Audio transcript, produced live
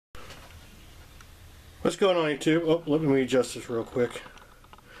What's going on, YouTube? Oh, let me adjust this real quick.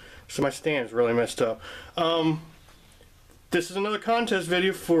 So my stand's really messed up. This is another contest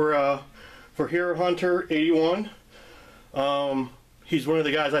video for Herohunter81. He's one of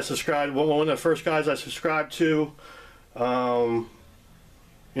the guys I subscribed. One of the first guys I subscribed to. You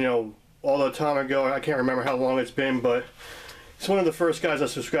know, all the time ago. I can't remember how long it's been, but he's one of the first guys I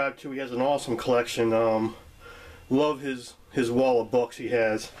subscribed to. He has an awesome collection. Love his wall of books he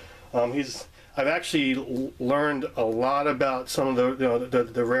has. I've actually learned a lot about some of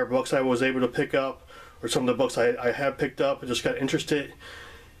the rare books I was able to pick up, or some of the books I have picked up. I just got interested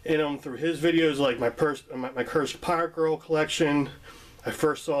in them through his videos, like my Cursed Pirate Girl collection. I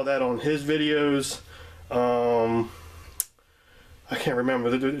first saw that on his videos. I can't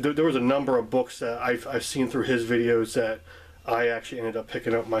remember. There was a number of books that I've seen through his videos that I actually ended up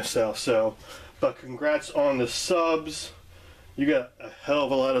picking up myself. So, but congrats on the subs. You got a hell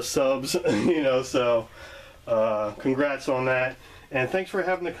of a lot of subs, you know, so congrats on that. And thanks for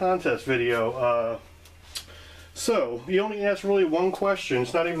having the contest video. So, he only asked really one question.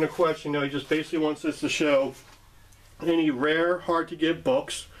 It's not even a question, he just basically wants us to show any rare, hard to get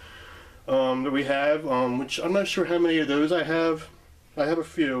books that we have, which I'm not sure how many of those I have. I have a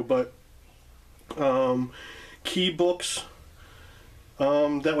few, but key books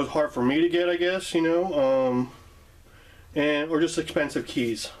that was hard for me to get, I guess, or just expensive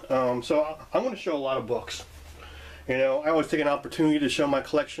keys. So I'm going to show a lot of books. I always take an opportunity to show my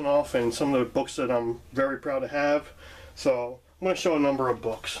collection off and some of the books that I'm very proud to have. So I'm going to show a number of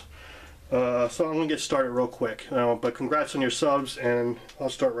books. So I'm going to get started real quick. But congrats on your subs, and I'll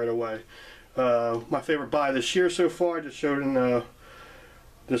start right away. My favorite buy this year so far, I just showed in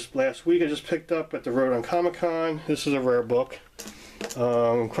this last week, I just picked up at the Rhode Comic-Con. This is a rare book.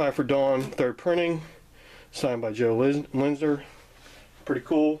 Cry for Dawn, 3rd printing. Signed by Joe Linsner. Pretty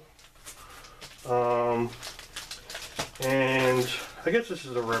cool. And I guess this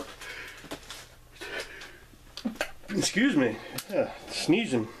is a rep. Excuse me. Yeah,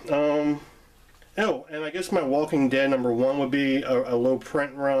 sneezing. Oh, and I guess my Walking Dead #1 would be a low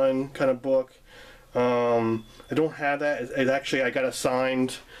print run kind of book. I don't have that. It actually, I got it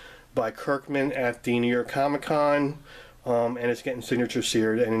signed by Kirkman at the New York Comic-Con. And it's getting signature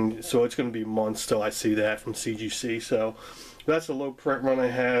seared, and so it's going to be months till I see that from CGC. So that's a low print run I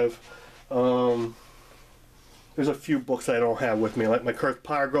have. There's a few books I don't have with me, like my Cursed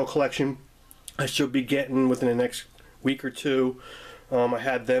Pirate Girl collection. I should be getting within the next week or two. I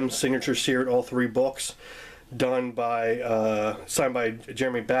had them signature seared, all 3 books, done by signed by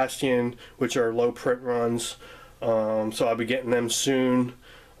Jeremy Bastian, which are low print runs. So I'll be getting them soon.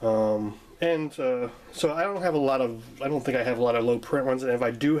 So I don't think I have a lot of low print runs, and if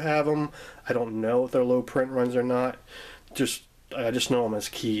I do have them, I don't know if they're low print runs or not. I just know them as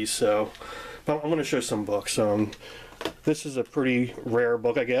keys. So, but I'm going to show some books. This is a pretty rare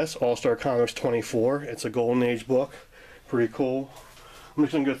book, I guess. All-Star Comics 24. It's a Golden Age book. Pretty cool. I'm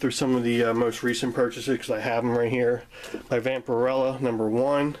just going to go through some of the most recent purchases because I have them right here. My Vampirella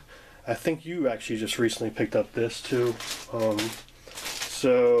 #1. I think you actually just recently picked up this too.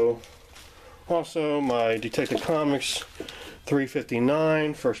 Also, my Detective Comics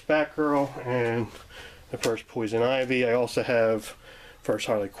 359, first Batgirl, and the first Poison Ivy. I also have first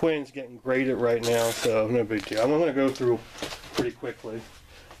Harley Quinn's getting graded right now, so no big deal. I'm going to go through pretty quickly.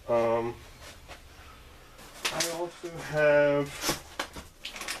 I also have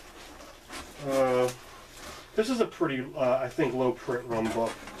this is a pretty I think low print run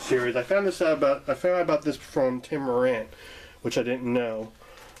book series. I found out about this from Tim Morant, which I didn't know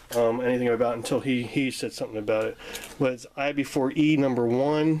anything about until he said something about it. But it's I-Before-E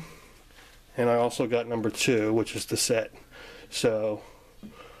 #1, and I also got #2, which is the set. So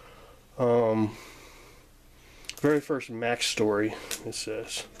very first Max story, it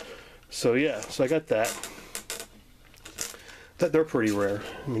says. So yeah, so I got that. They're pretty rare.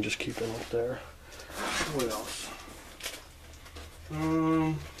 Let me just keep them up there. What else?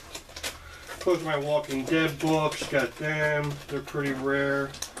 Those are my Walking Dead books. Got them. They're pretty rare.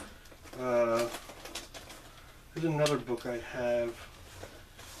 There's another book I have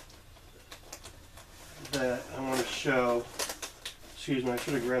that I want to show. Excuse me, I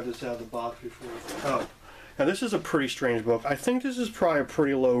should have grabbed this out of the box before. Oh, now this is a pretty strange book. I think this is probably a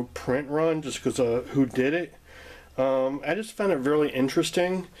pretty low print run just because of who did it. I just found it really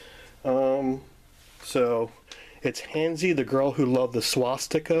interesting. So it's Hansy, the Girl Who Loved the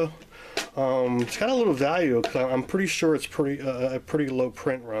Swastika. It's got a little value because I'm pretty sure it's a pretty low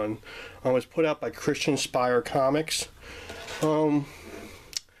print run. It was put out by Christian Spire Comics.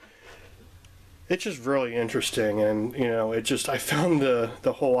 It's just really interesting, and I found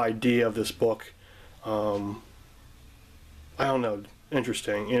the whole idea of this book I don't know,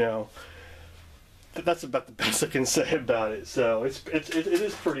 interesting, you know. That's about the best I can say about it. So it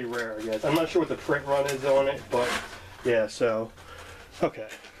is pretty rare, I guess. I'm not sure what the print run is on it, but yeah. So okay,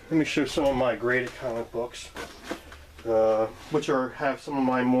 let me show some of my graded comic books, which have some of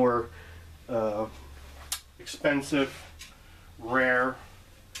my more expensive, rare,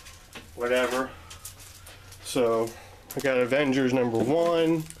 whatever. So I got Avengers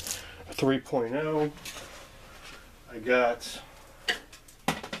 #1, 3.0. I got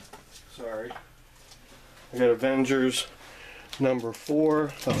Avengers #4, a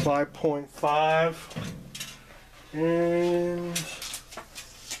 5.5, and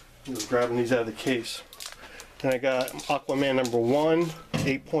I'm just grabbing these out of the case. Then I got Aquaman #1,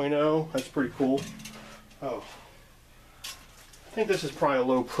 8.0. That's pretty cool. Oh, I think this is probably a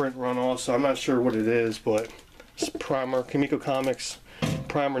low print run also. I'm not sure what it is, but it's Primer, Kimiko Comics,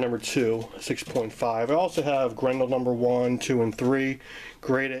 Primer #2, 6.5. I also have Grendel #1, 2, and 3,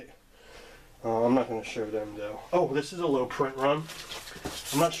 graded. I'm not going to show them though. Oh, this is a low print run.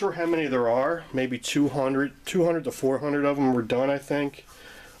 I'm not sure how many there are. Maybe 200 to 400 of them were done, I think.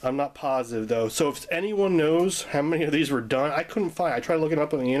 I'm not positive though. So if anyone knows how many of these were done, I couldn't find it. I tried looking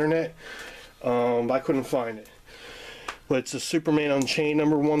up on the internet. I couldn't find it. But it's a Superman Unchained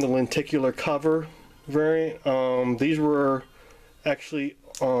 #1, the lenticular cover variant. These were actually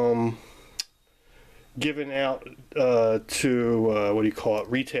given out to what do you call it,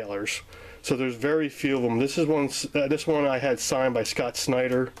 retailers. So there's very few of them. This one I had signed by Scott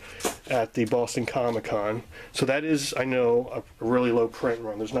Snyder at the Boston Comic Con. So that is, I know, a really low print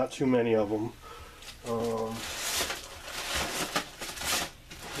run. There's not too many of them. What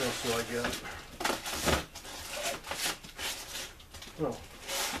else do I got? Oh,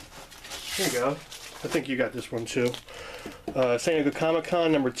 here you go. I think you got this one too. San Diego Comic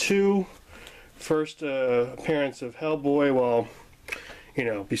Con #2, first appearance of Hellboy. Well, you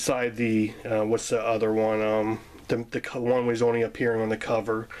know, beside the what's the other one? The one was only appearing on the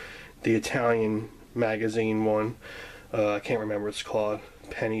cover, the Italian magazine one. I can't remember what it's called,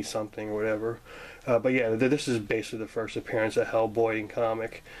 Penny something or whatever. But yeah, this is basically the first appearance of Hellboy in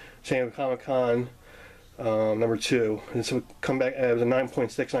comic. San Diego Comic Con #2, and so come back. It was a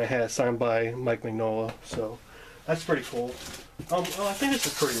 9.6, and I had it signed by Mike Mignola. So that's pretty cool. Well, I think this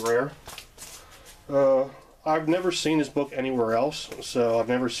is pretty rare. I've never seen this book anywhere else, so I've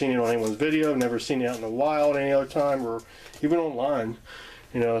never seen it on anyone's video. I've never seen it out in the wild any other time, or even online.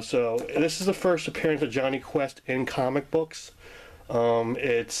 You know, so this is the first appearance of Johnny Quest in comic books.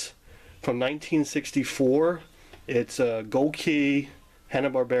 It's from 1964. It's Gold Key,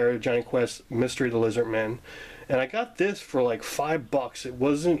 Hanna-Barbera, Johnny Quest, Mystery of the Lizard Men. And I got this for like $5. It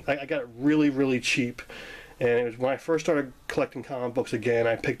wasn't, I got it really, really cheap. And it was when I first started collecting comic books again.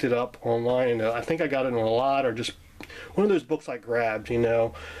 I picked it up online, and I think I got it in a lot, or just one of those books I grabbed, you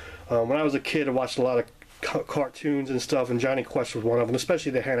know. When I was a kid, I watched a lot of cartoons and stuff, and Johnny Quest was one of them,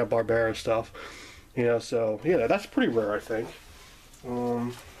 especially the Hanna-Barbera stuff. You know, so yeah, that's pretty rare, I think.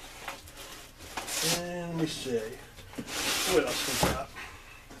 And let me see. What else we got?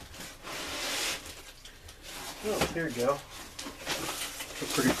 Oh, here we go. A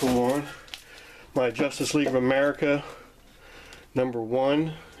pretty cool one. My Justice League of America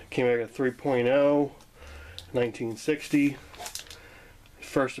 #1 came out at 3.0, 1960.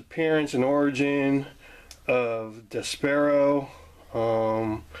 First appearance and origin of Despero.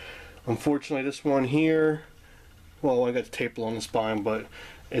 Unfortunately, this one here, well, I got the tape along the spine, but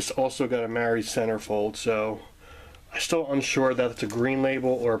it's also got a married centerfold, so I'm still unsure that it's a green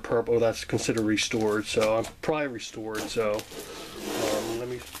label or a purple that's considered restored. So I'm probably restored. So let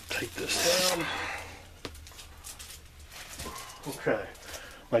me take this down. Okay,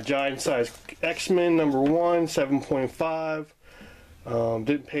 my giant size X-Men #1, 7.5.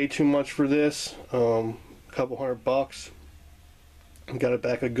 Didn't pay too much for this. A couple $100. Got it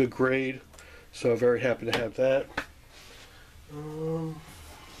back a good grade, so very happy to have that. Oh,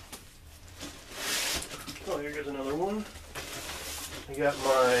 here goes another one. I got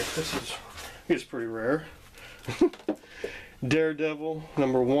my, it's pretty rare. Daredevil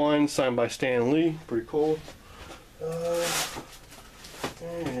 #1, signed by Stan Lee. Pretty cool.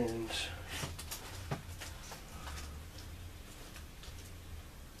 And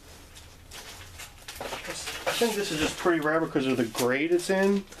I think this is just pretty rare because of the grade it's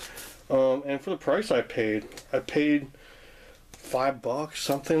in. And for the price I paid $5,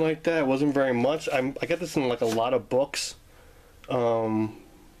 something like that. It wasn't very much. I got this in like a lot of books, in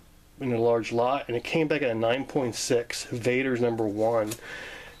a large lot, and it came back at a 9.6. Vader's #1, and I don't know. I looked it up in the guide, and it's like $175, $200 at this grade. So, yeah, that's pretty rare. I think this is just pretty rare because of the grade it's in. And for the price I paid $5, something like that. It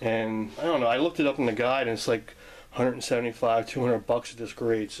wasn't very much. I got this in like a lot of books, in a large lot, and it came back at a 9.6. Vader's #1, and I don't know. I looked it up in the guide, and it's like $175, $200 at this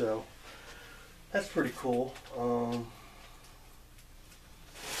grade. So that's pretty cool. So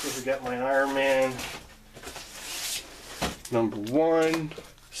we got my Iron Man #1,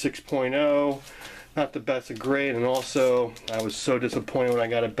 6.0. Not the best of grade, and also I was so disappointed when I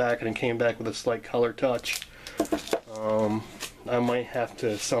got it back and it came back with a slight color touch. I might have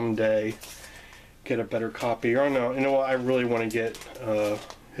to someday get a better copy. Or no, you know what? I really want to get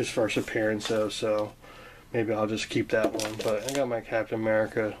his first appearance though, so maybe I'll just keep that one. But I got my Captain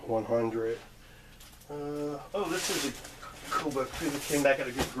America 100. Oh, this is a cool book. It came back at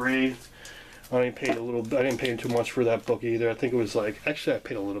a good grade. I didn't pay too much for that book either. I think it was like, actually I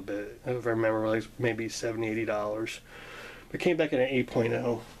paid a little bit. If I remember, like maybe $70, $80. But it came back at an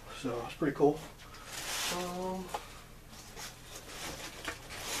 8.0, so it's pretty cool.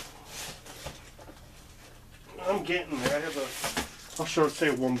 I'm getting there. I'll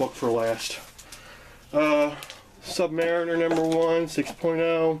save one book for last. Submariner #1,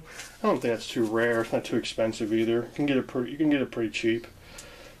 6.0. I don't think that's too rare. It's not too expensive either. You can get it pretty cheap.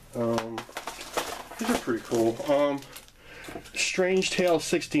 These are pretty cool. Strange Tale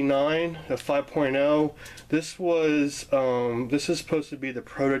 69, a 5.0. This is supposed to be the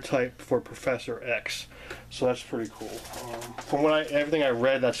prototype for Professor X, so that's pretty cool. From everything I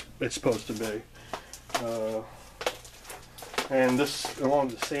read, it's supposed to be. And this, along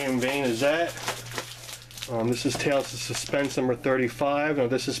the same vein as that, this is Tales of Suspense #35. Now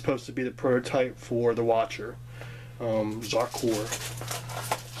this is supposed to be the prototype for the Watcher, Zarkor.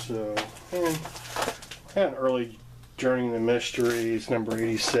 So, I had an early Journey into Mysteries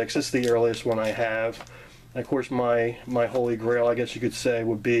 #86. This is the earliest one I have. And of course, my holy grail, I guess you could say,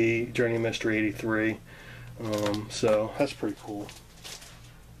 would be Journey Mystery 83. So that's pretty cool.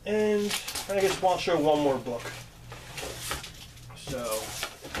 And I guess I'll show one more book. So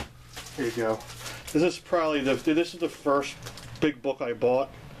here you go. This is the first big book I bought,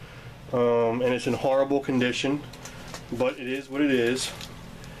 and it's in horrible condition, but it is what it is.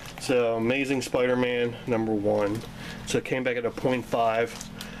 It's Amazing Spider-Man #1. So it came back at a 0.5.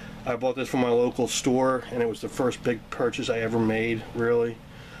 I bought this from my local store, and it was the first big purchase I ever made, really.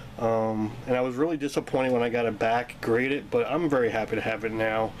 And I was really disappointed when I got it back, graded, but I'm very happy to have it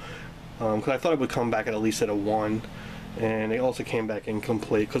now, because I thought it would come back at least at a 1. And it also came back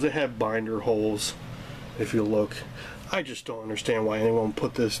incomplete because it had binder holes. If you look, I just don't understand why anyone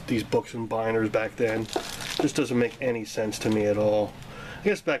put these books in binders back then. It just doesn't make any sense to me at all. I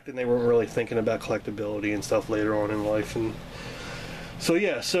guess back then they weren't really thinking about collectability and stuff later on in life. And so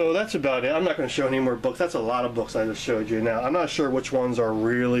yeah, so that's about it. I'm not going to show any more books. That's a lot of books I just showed you. Now I'm not sure which ones are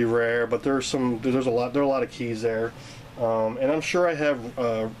really rare, but there are a lot of keys there. And I'm sure I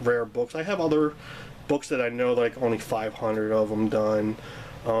have rare books. I have other books that I know, like only 500 of them done.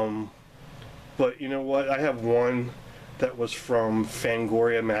 But you know what? I have one that was from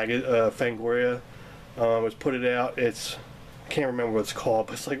Fangoria Fangoria was put it out. I can't remember what it's called,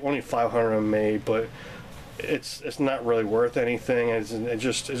 but it's like only 500 of them made, but it's not really worth anything. It's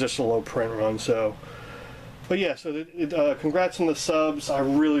just a low print run. So, but yeah. So congrats on the subs. I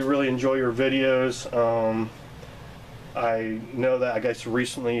really enjoy your videos. I know that I guess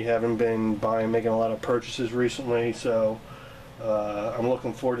recently you haven't been making a lot of purchases recently, so I'm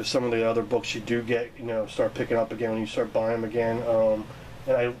looking forward to some of the other books you do get, start picking up again when you start buying them again.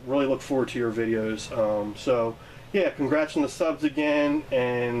 And I really look forward to your videos. So yeah, congrats on the subs again,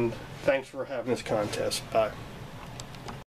 and thanks for having this contest. Bye.